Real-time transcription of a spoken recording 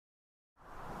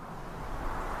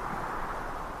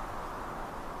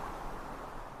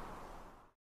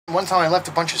One time I left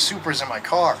a bunch of supers in my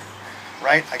car,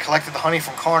 right? I collected the honey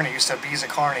from Kearney. I used to have bees at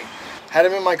Kearney. Had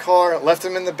them in my car, left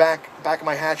them in the back of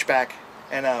my hatchback,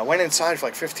 and went inside for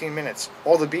like 15 minutes.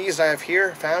 All the bees I have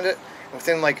here, found it.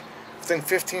 Within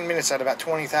 15 minutes, I had about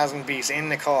 20,000 bees in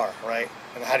the car, right?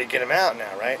 And how do you get them out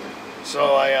now, right?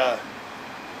 So I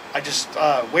just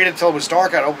waited till it was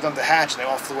dark. I opened up the hatch, and they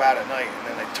all flew out at night. And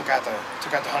then I took out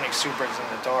the honey supers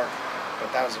in the dark.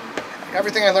 But that was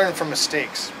everything I learned from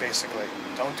mistakes, basically.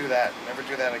 Don't do that. Never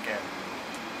do that again.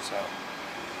 So.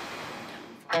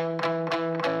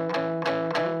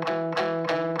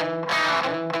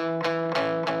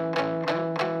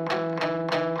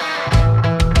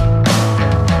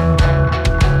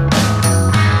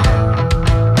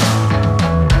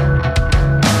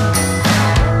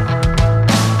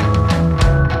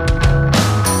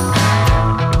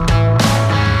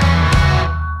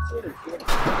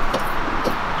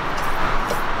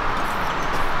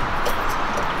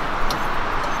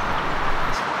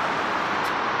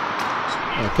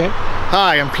 Okay.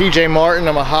 Hi, I'm PJ Martin.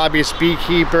 I'm a hobbyist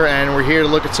beekeeper, and we're here to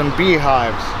look at some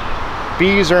beehives.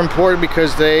 Bees are important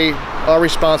because they are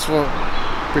responsible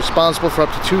for up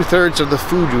to 2/3 of the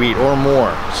food you eat or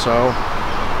more. So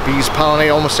bees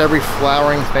pollinate almost every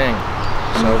flowering thing.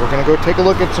 So we're gonna go take a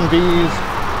look at some bees,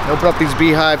 open up these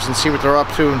beehives and see what they're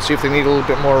up to, and see if they need a little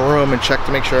bit more room, and check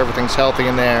to make sure everything's healthy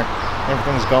in there,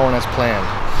 everything's going as planned.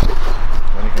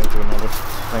 Then you can do another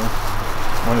thing.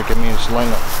 I want to get me this light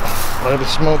of the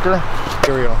smoker.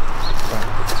 Here we go.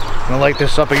 I'm gonna light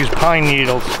this up. I use pine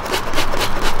needles.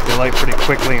 They light pretty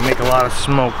quickly and make a lot of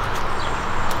smoke.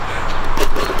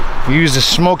 You use the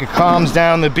smoke, it calms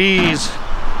down the bees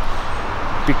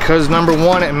because number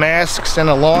one, it masks an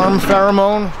alarm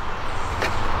pheromone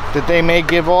that they may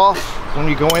give off when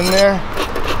you go in there.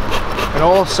 And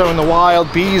also in the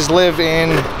wild, bees live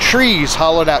in trees,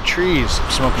 hollowed out trees,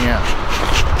 smoking out.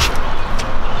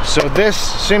 So this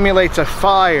simulates a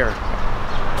fire,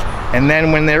 and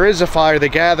then when there is a fire, they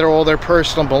gather all their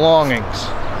personal belongings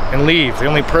and leave. The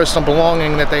only personal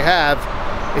belonging that they have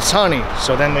is honey.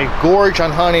 So then they gorge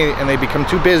on honey, and they become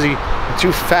too busy and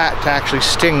too fat to actually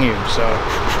sting you. So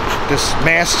this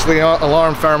masks the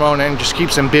alarm pheromone and just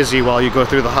keeps them busy while you go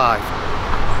through the hive.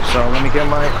 So let me get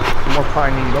my more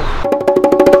pine needle.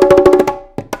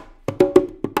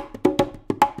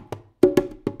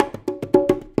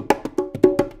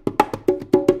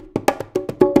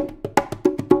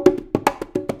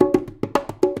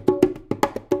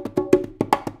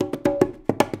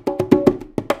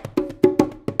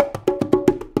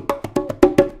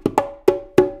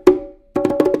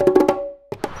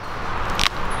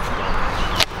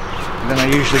 Then I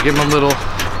usually give them a little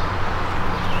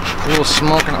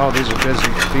smoking. Oh, these are busy.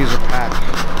 These are packed.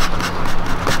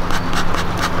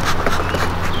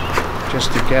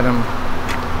 Just to get them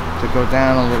to go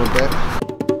down a little bit.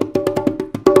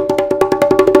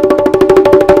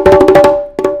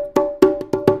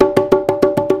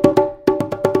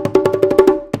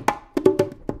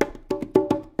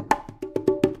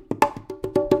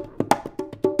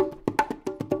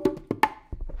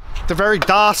 They're very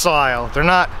docile. They're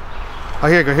not. Oh,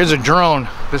 here you go. Here's a drone.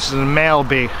 This is a male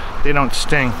bee. They don't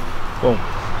sting. Whoa.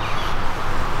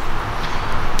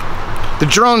 The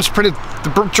drones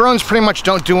pretty much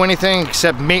don't do anything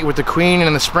except mate with the queen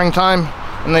in the springtime,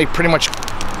 and they pretty much,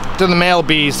 they're the male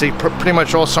bees. They pretty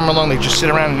much all summer long they just sit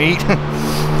around and eat.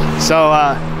 So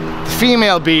the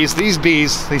female bees, these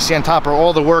bees they see on top are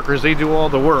all the workers. They do all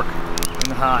the work in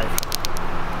the hive.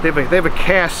 They have a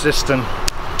caste system.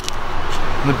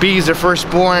 When the bees are first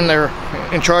born, they're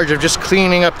in charge of just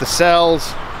cleaning up the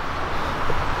cells.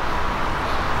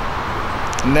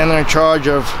 And then they're in charge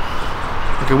of,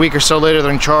 like a week or so later,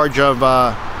 they're in charge of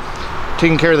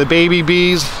taking care of the baby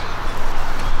bees.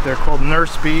 They're called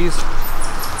nurse bees.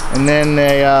 And then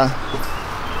they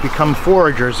become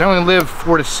foragers. They only live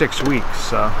 4 to 6 weeks.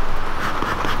 So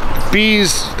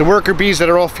bees, the worker bees that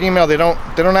are all female, they don't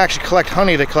actually collect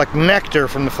honey. They collect nectar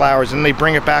from the flowers, and they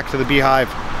bring it back to the beehive.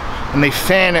 And they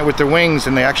fan it with their wings,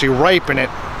 and they actually ripen it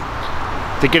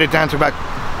to get it down to about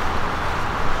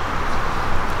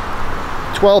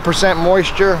 12%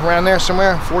 moisture, around there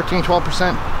somewhere,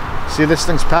 14–12%. See, this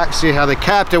thing's packed. See how they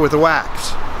capped it with the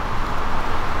wax.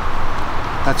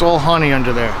 That's all honey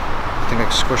under there. I think I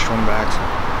squished one back.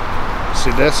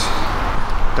 See this?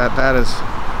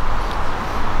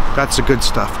 That's the good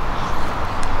stuff.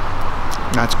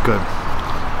 That's good.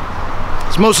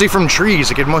 It's mostly from trees.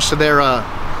 They get most of their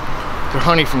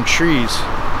honey from trees.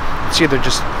 See, they're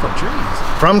just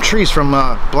from trees. From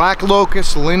black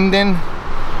locust, linden,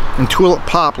 and tulip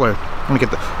poplar. Let me get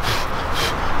the.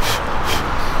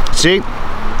 See,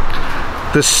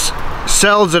 this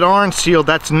cells that aren't sealed,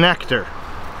 that's nectar.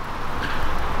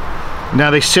 Now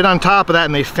they sit on top of that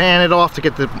and they fan it off to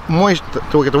get the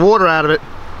to get the water out of it.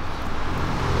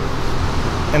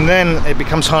 And then it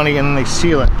becomes honey and then they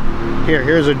seal it.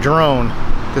 Here's a drone.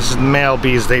 This is the male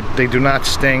bees. They do not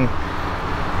sting.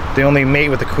 They only mate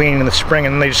with the queen in the spring,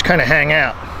 and then they just kind of hang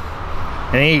out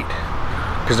and eat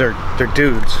because they're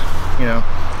dudes, you know.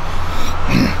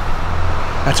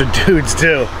 That's what dudes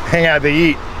do. Hang out, they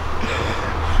eat.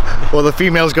 Well, the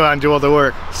females go out and do all the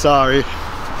work. Sorry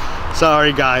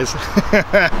guys.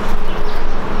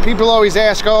 People always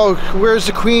ask, oh, where's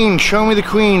the queen? Show me the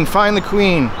queen, find the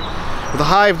queen. With a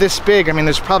hive this big, I mean,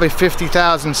 there's probably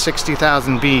 50,000,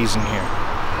 60,000 bees in here.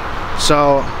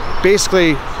 So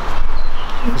basically,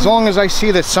 as long as I see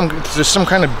that there's some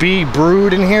kind of bee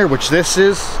brood in here, which this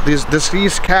is,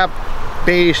 these cap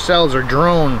beige cells are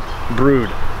drone brood.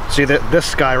 See that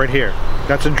this guy right here,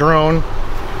 that's a drone.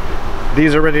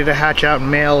 These are ready to hatch out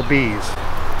male bees.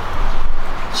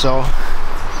 So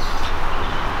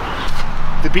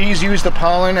the bees use the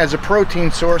pollen as a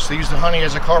protein source. They use the honey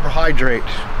as a carbohydrate.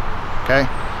 Okay,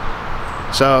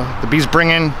 so the bees bring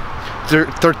in,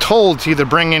 they're told to either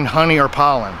bring in honey or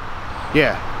pollen.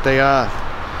 Yeah,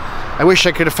 I wish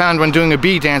I could have found one doing a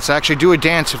bee dance. They actually do a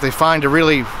dance if they find a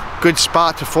really good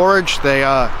spot to forage. They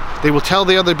will tell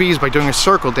the other bees by doing a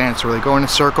circle dance where they go in a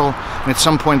circle and at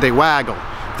some point they waggle.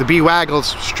 If the bee waggles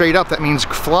straight up, that means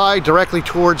fly directly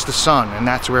towards the sun, and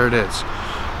that's where it is.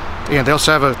 Yeah, they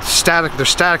also have they're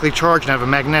statically charged and have a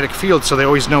magnetic field, so they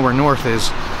always know where north is.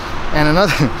 And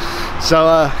another,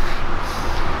 so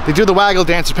they do the waggle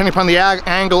dance. Depending upon the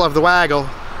angle of the waggle,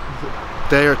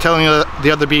 they are telling the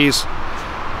other bees,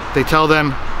 they tell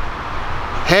them,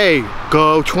 hey,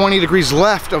 go 20 degrees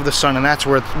left of the sun, and that's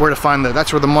where to find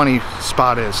that's where the money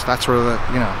spot is. That's where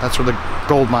that's where the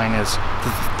gold mine is.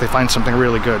 They find something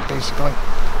really good, basically.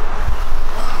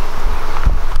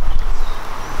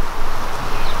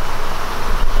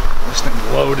 This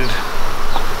thing's loaded.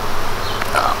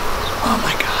 Oh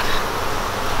my God.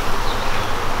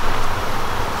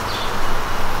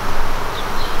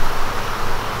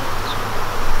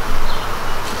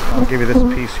 I'll give you this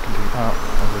piece. You can do. Oh,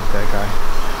 there's a dead guy.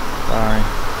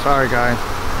 Sorry, guy.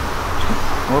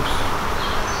 Whoops.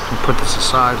 Let me put this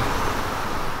aside.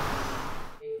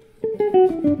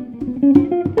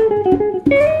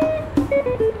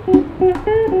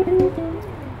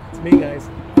 It's me, guys.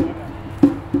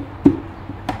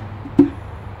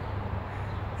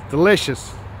 It's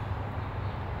delicious.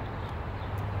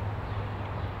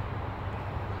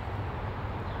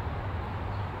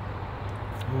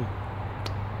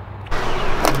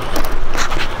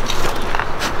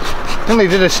 I think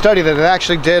they did a study that it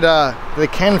actually did, they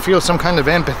can feel some kind of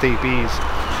empathy, bees.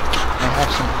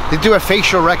 They do a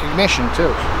facial recognition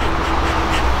too.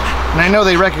 And I know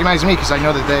they recognize me because I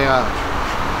know that they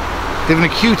have an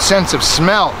acute sense of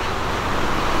smell.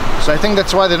 So I think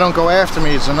that's why they don't go after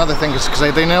me. Is another thing, is because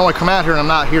they know I come out here and I'm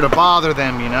not here to bother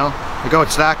them, you know? They go,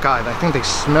 it's that guy. I think they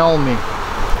smell me.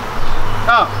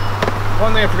 Oh,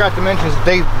 one thing I forgot to mention is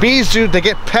bees they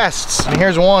get pests. And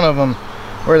here's one of them.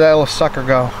 Where'd that little sucker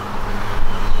go?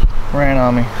 Ran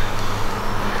on me.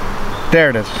 There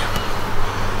it is.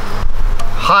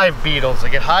 Hive beetles. They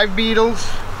get hive beetles.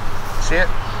 See it?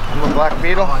 A little black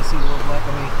beetle. Oh, I see the little black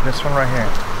on me. This one right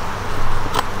here.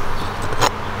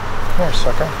 Here,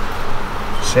 sucker.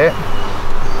 See it?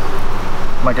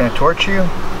 Am I gonna torture you?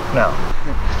 No.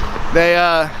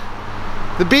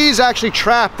 The bees actually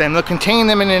trap them. They'll contain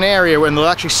them in an area where they'll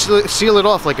actually seal it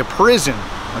off like a prison.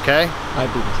 Okay?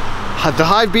 Hive beetles. The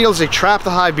hive beetles, they trap the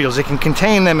hive beetles. They can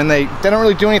contain them, and they don't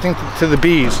really do anything to the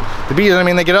bees. The bees, I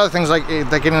mean, they get other things like they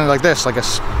get into like this, like a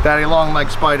daddy long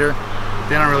leg spider.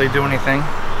 They don't really do anything.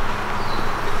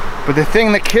 But the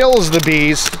thing that kills the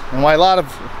bees, and why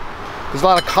there's a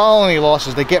lot of colony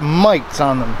losses, they get mites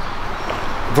on them.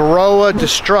 Varroa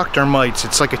destructor mites.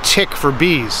 It's like a tick for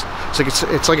bees.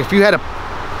 It's like if you had a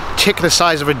tick the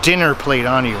size of a dinner plate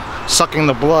on you, sucking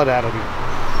the blood out of you.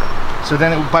 So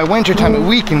then by winter time it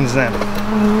weakens them.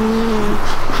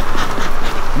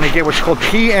 And they get what's called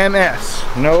PMS.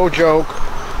 No joke.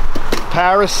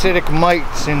 Parasitic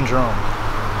mite syndrome.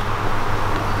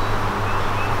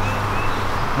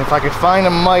 And if I could find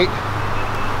a mite,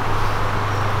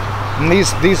 and these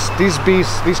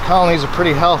colonies are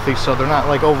pretty healthy, so they're not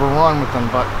like overrun with them,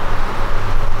 but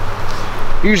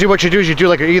usually what you do is you do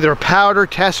like either a powder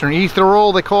test or an ether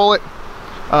roll, they call it.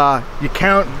 You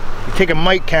take a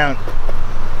mite count,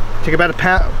 take about a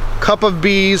cup of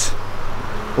bees,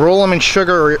 roll them in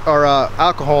sugar or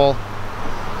alcohol,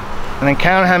 and then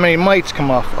count how many mites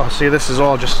come off. Oh, see, this is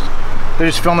all just, they're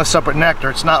just filling this up with nectar.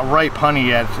 It's not ripe honey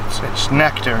yet, it's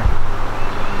nectar.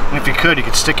 And if you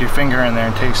could stick your finger in there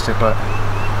and taste it, but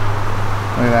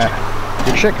look at that.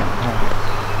 Your chicken.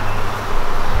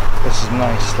 This is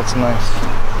nice. That's nice.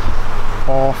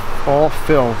 All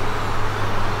filled.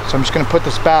 So I'm just gonna put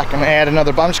this back and add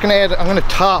another. I'm gonna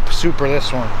top super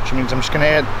this one, which means I'm just gonna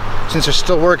add. Since they're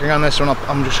still working on this one,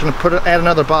 I'm just gonna add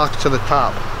another box to the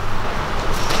top.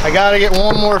 I gotta get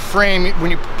one more frame.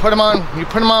 When you put them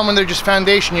on, when they're just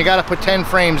foundation, you gotta put 10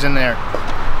 frames in there,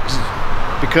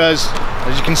 because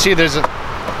as you can see, there's a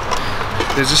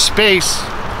space.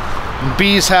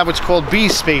 Bees have what's called bee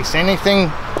space.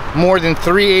 Anything more than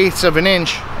 3/8 of an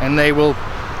inch, and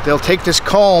they'll take this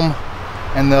comb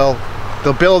and they'll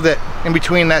build it in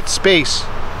between that space.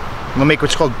 They'll make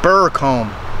what's called burr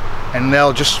comb, and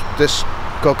they'll just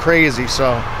go crazy.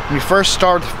 So when you first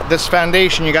start this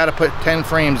foundation, you got to put 10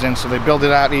 frames in so they build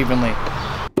it out evenly.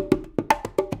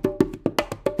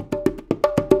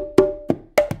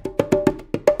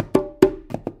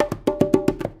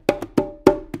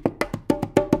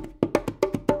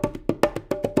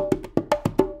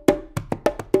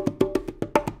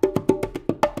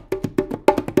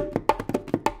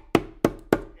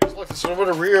 This is what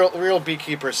a real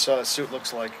beekeeper's suit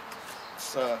looks like.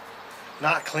 It's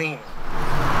not clean.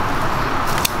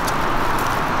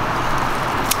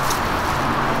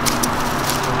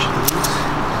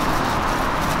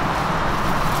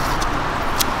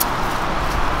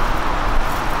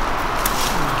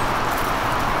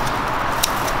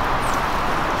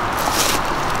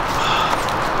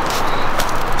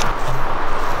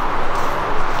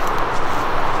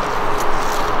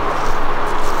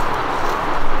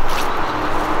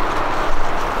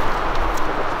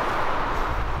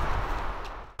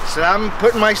 So I'm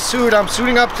putting my suit, I'm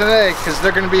suiting up today because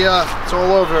they're going to be, it's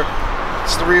all over.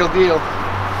 It's the real deal.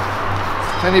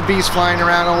 Plenty of bees flying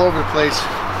around all over the place.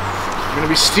 I'm going to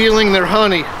be stealing their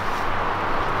honey.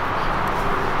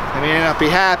 They may not be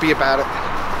happy about it.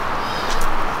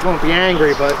 Won't be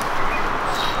angry, but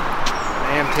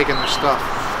I am taking their stuff.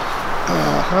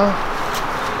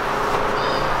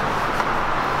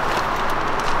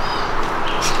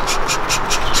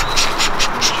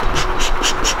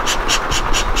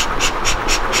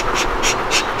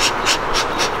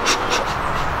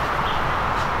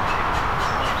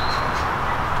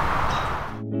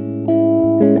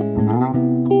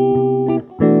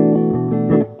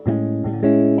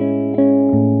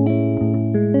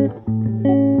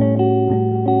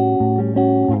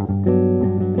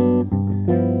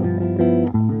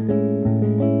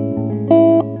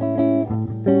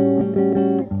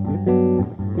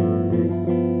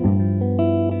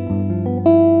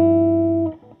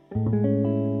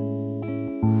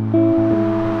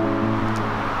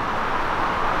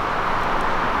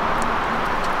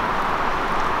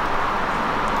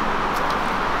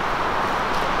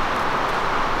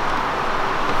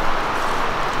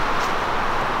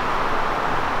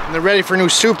 When they're ready for new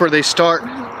super, they start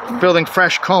building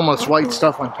fresh comb with white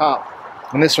stuff on top.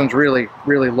 And this one's really,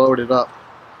 really loaded up.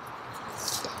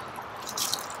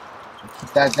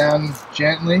 Put that down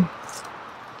gently.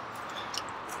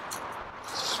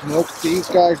 Smoke these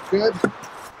guys good.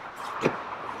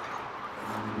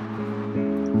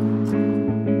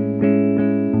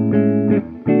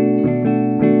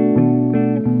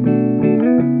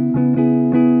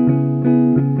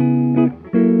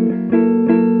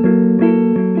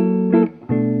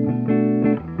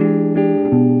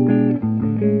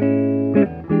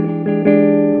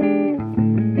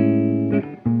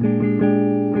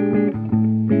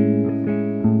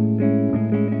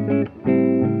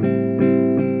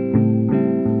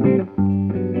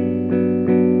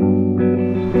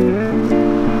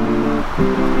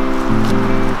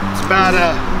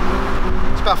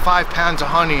 It's about 5 pounds of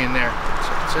honey in there,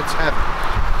 so it's heavy.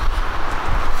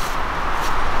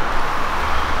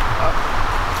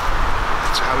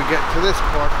 That's how we get to this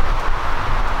part.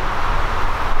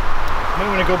 I'm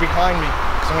going to go behind me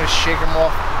because I'm going to shake them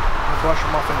off and brush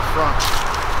them off in the front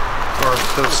or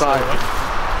to the side.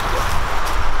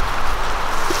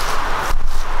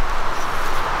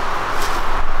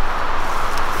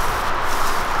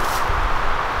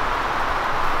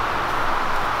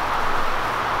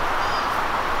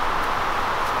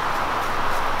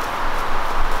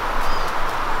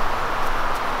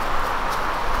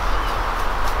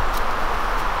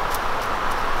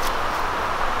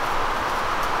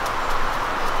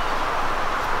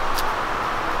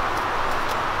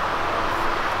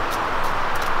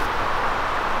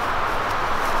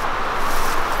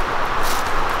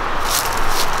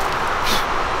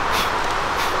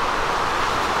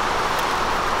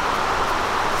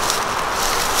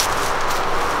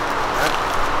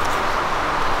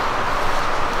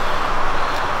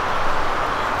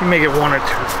 You may get one or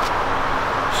two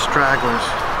stragglers.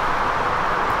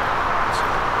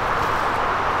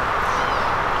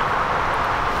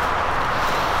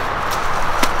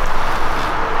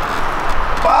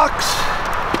 Box.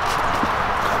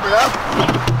 Cover it up.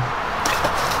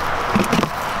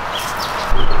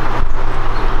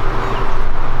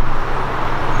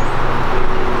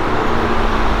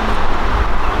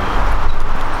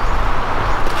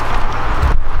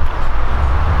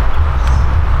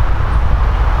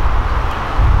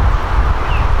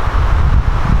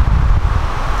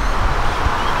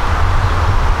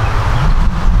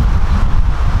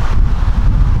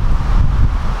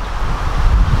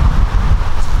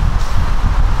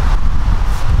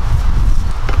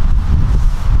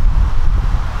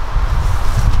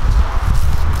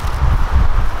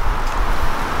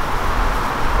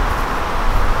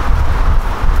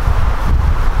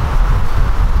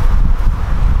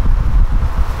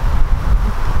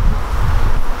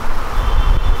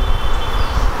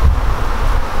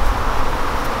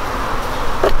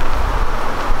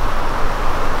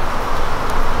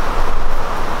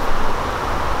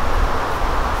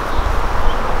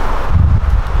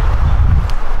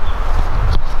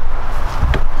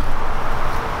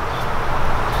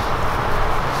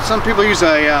 Some people use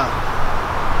a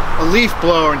leaf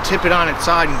blower and tip it on its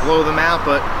side and blow them out,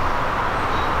 but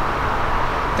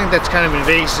I think that's kind of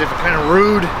invasive, kind of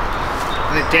rude,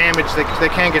 and it damaged. They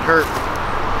can get hurt,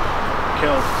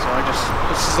 killed. So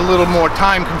this is a little more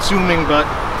time consuming, but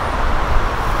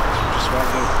just what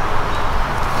I do.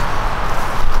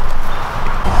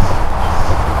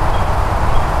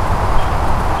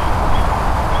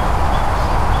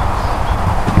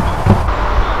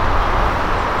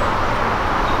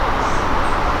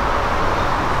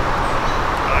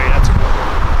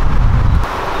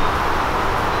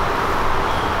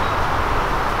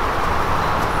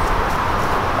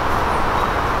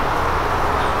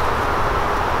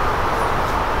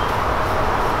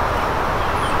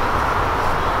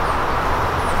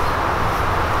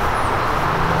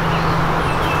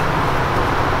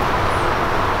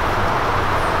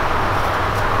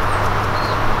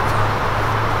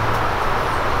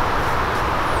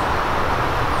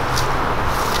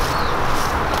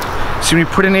 See, when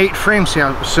you put in 8 frames, see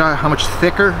how much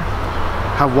thicker,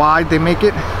 how wide they make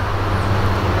it?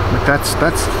 Like that's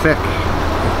thick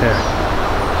right there.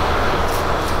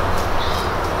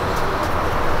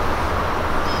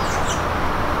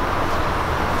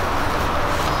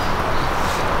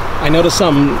 I noticed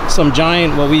some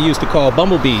giant, what we used to call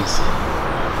bumblebees.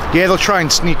 Yeah, they'll try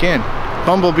and sneak in.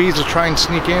 Bumblebees will try and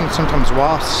sneak in. Sometimes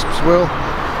wasps will,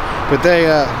 but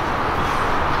they'll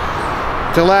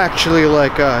actually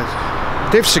like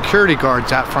they have security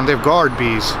guards out front. They have guard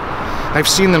bees. I've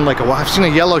seen them I've seen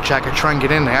a yellow jacket try and get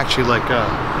in. They actually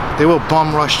they will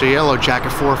bum rush the yellow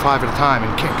jacket 4 or 5 at a time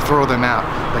and can't throw them out.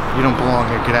 Like, you don't belong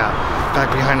here, get out.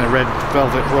 Back behind the red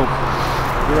velvet rope.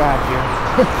 You're out here.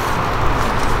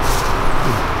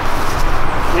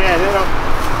 Yeah, they don't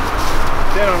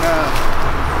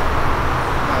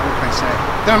what can I say?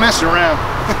 They don't mess around.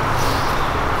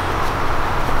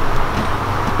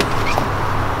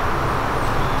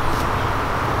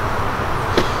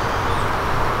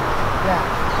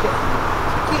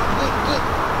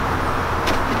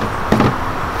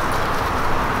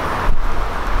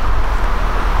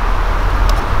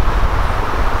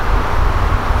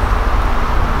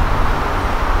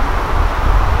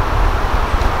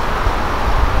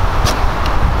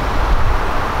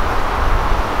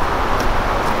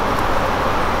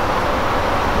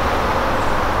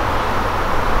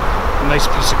 Nice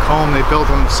piece of comb they built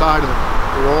on the side of the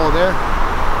wall there.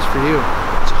 It's for you.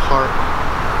 It's a heart.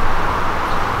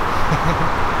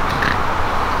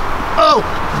 Oh!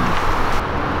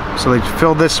 So they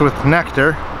filled this with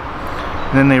nectar,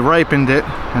 and then they ripened it,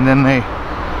 and then when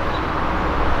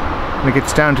it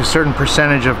gets down to a certain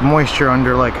percentage of moisture,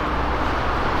 under like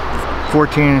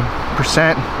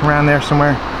 14%, around there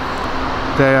somewhere,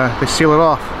 they seal it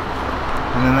off,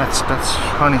 and then that's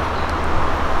honey.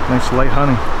 Nice light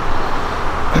honey.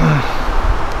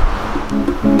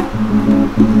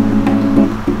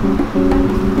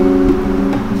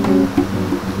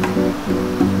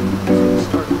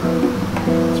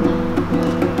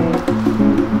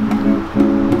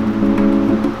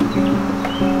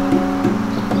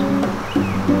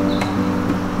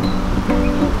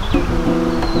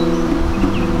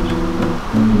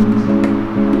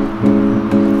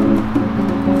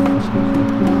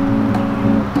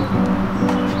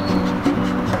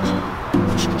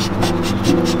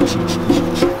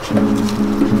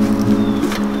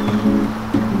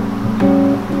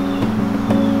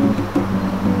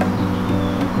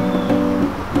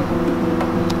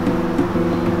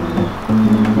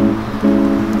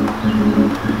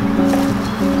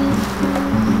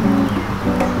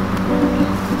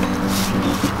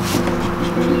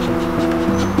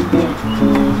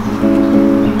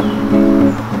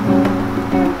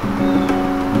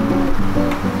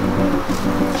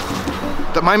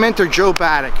 my mentor Joe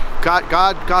Baddick,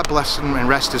 God bless him and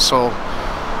rest his soul.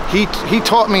 He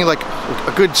taught me like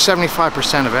a good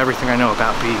 75% of everything I know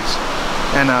about bees.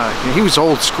 And he was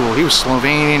old school. He was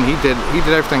Slovenian. He did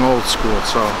everything old school.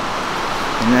 So,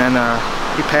 and then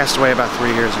he passed away about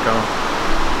 3 years ago.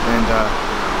 And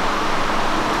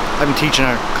I've been teaching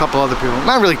a couple other people.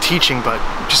 Not really teaching, but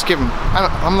just giving.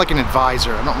 I'm like an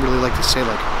advisor. I don't really like to say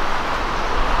like,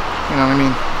 you know what I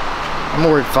mean. I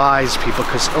more advise people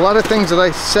because a lot of things that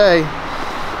I say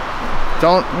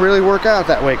don't really work out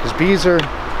that way because bees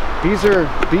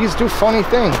do funny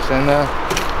things, and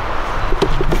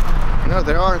you know,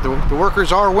 the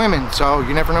workers are women, so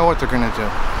you never know what they're gonna do.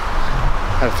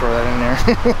 Had to throw that in there.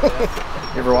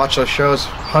 You ever watch those shows,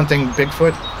 Hunting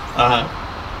Bigfoot?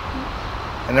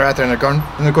 And they're out there and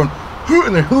they're going, hoot,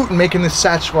 and they're hooting, making this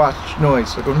Sasquatch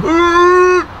noise. They're going,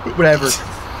 hoot, whatever.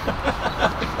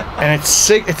 And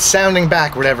it's sounding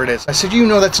back, whatever it is. I said, you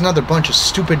know, that's another bunch of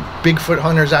stupid Bigfoot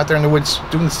hunters out there in the woods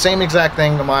doing the same exact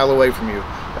thing a mile away from you.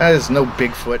 That is no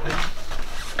Bigfoot.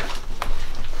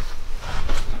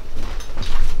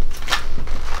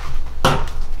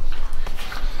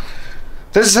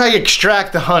 This is how you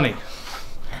extract the honey.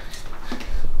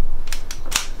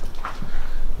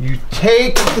 You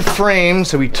take the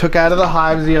frames that we took out of the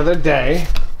hives the other day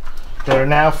that are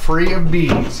now free of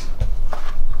bees.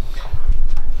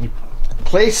 You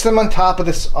place them on top of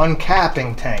this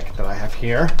uncapping tank that I have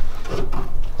here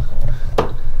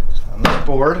on this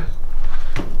board.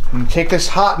 And you take this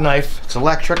hot knife, it's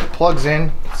electric, it plugs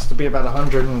in, it's to be about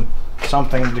 100 and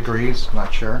something degrees, I'm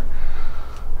not sure.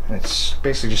 And it's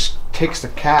basically just takes the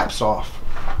caps off,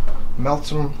 melts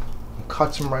them, and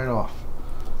cuts them right off.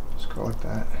 Just go like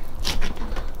that.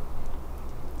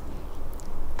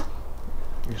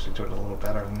 Usually do it a little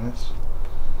better than this.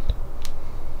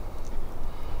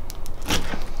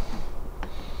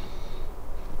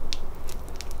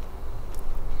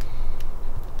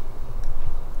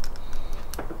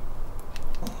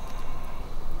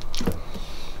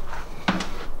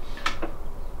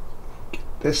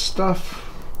 This stuff.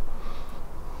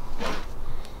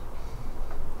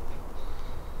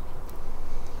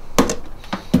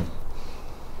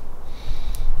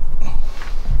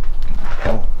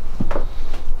 Oh.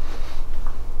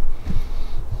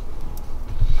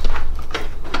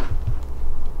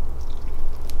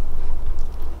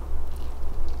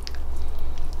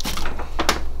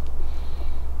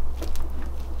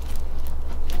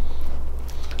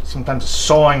 Sometimes a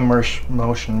sawing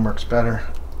motion works better.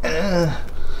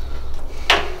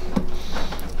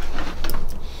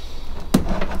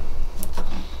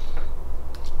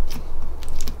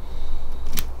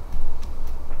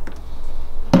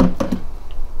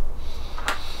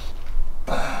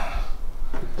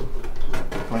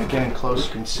 When you get in close,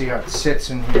 you can see how it sits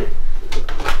in here.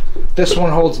 This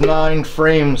one holds 9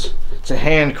 frames. It's a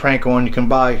hand crank one. You can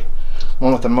buy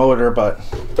one with a motor, but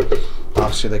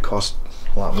obviously they cost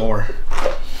a lot more.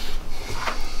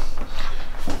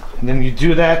 And then you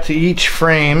do that to each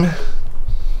frame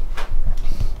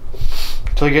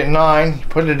until you get 9. You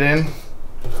put it in.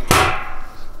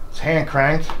 It's hand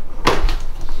cranked.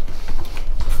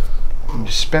 And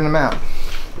just spin them out.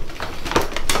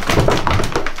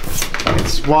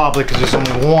 It's wobbly because there's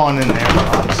only one in there,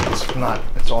 but obviously it's not.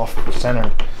 It's off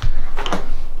centered.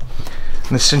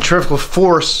 And the centrifugal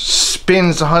force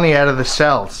spins the honey out of the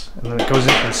cells, and then it goes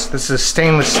into this. This is a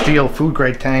stainless steel food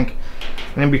grade tank.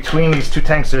 And in between these two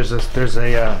tanks, there's a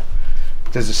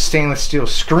stainless steel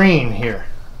screen here.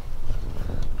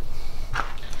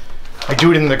 I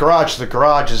do it in the garage. The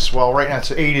garage is, well, right now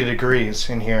it's 80 degrees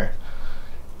in here.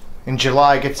 In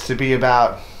July, it gets to be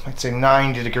about, I'd say,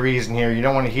 90 degrees in here. You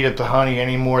don't want to heat up the honey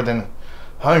any more than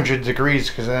 100 degrees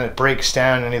because then it breaks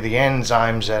down any of the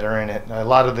enzymes that are in it. A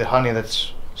lot of the honey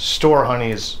that's store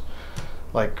honey is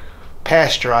like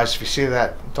pasteurized. If you see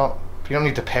that, you don't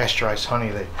need to pasteurize honey.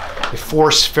 They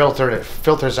force filter it. It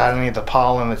filters out any of the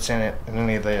pollen that's in it and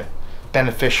any of the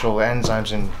beneficial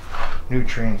enzymes and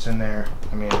nutrients in there.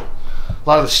 I mean, a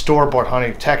lot of the store-bought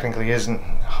honey technically isn't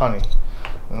honey.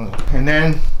 And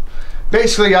then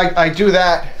basically I do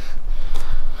that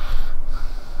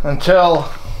until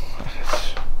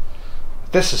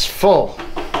this is full.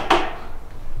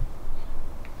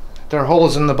 There are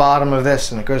holes in the bottom of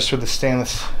this, and it goes through the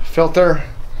stainless filter.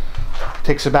 It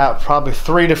takes about probably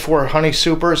 3 to 4 honey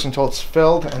supers until it's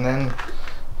filled, and then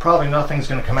probably nothing's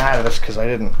going to come out of this because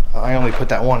I only put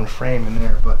that one frame in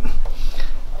there. But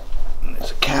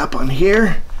there's a cap on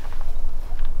here.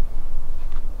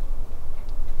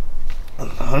 And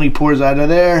the honey pours out of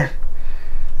there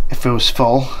if it was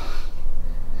full.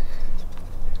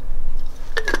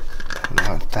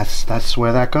 That's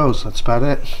where that goes. That's about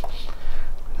it.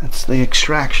 That's the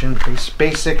extraction,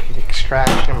 basic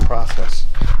extraction process.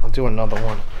 I'll do another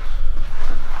one.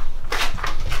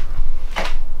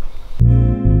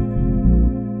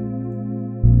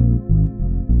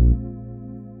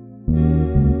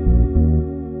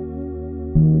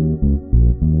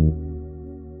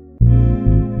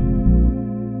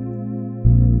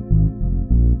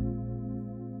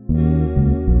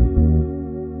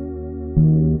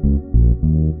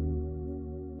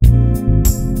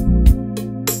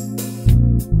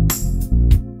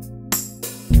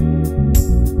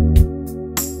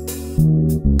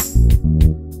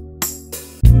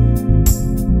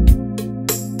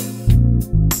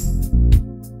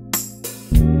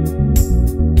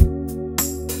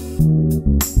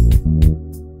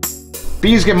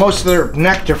 Bees get most of their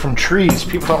nectar from trees.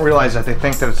 People don't realize that. They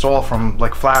think that it's all from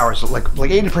like flowers. Like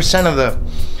 80% of the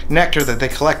nectar that they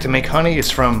collect to make honey is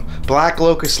from black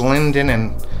locust, linden,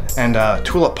 and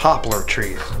tulip poplar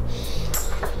trees.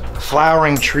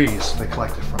 Flowering trees they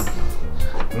collect it from.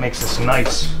 It makes this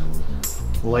nice,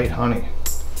 light honey.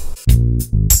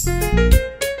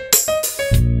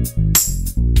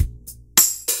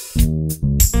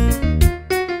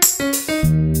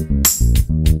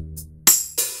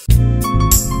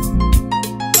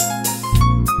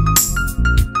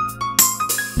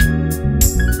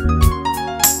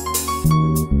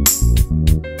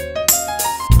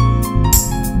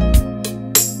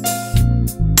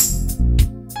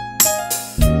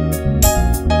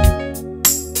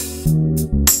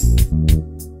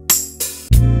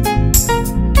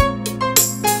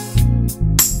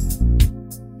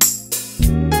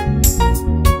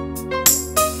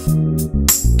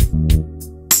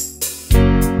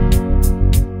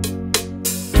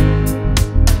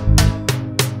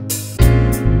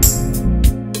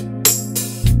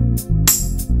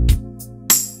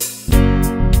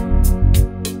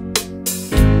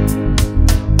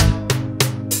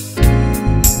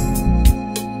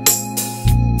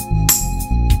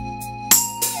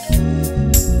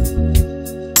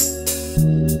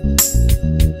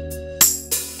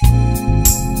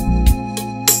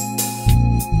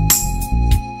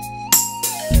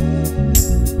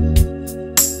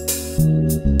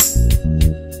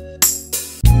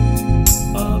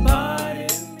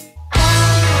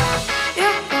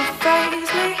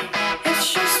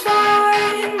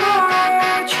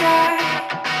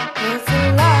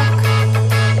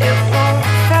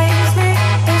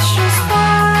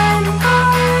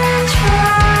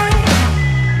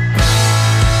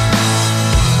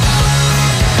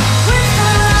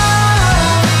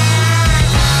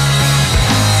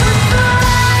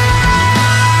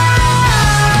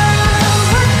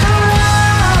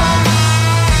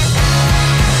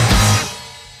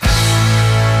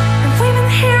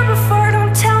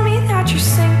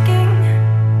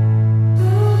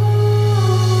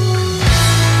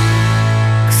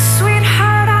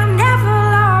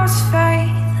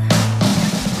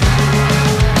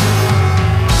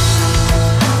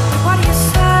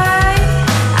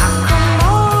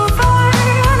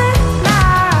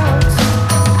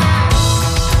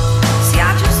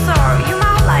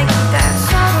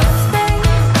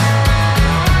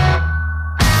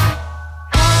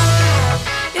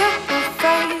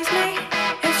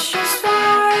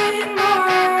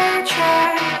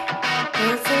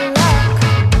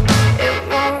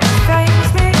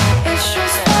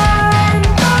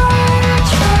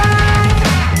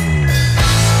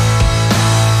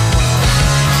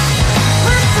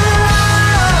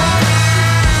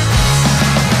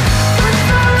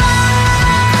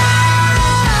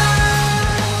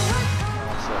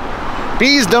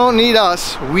 Bees don't need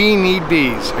us, we need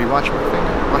bees. Are you watching my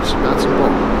finger? Watch some nuts and bolts.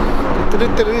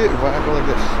 Why I go like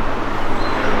this?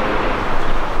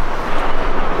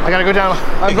 I gotta go down.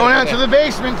 I'm going down to the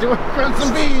basement to run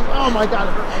some bees. Oh my god.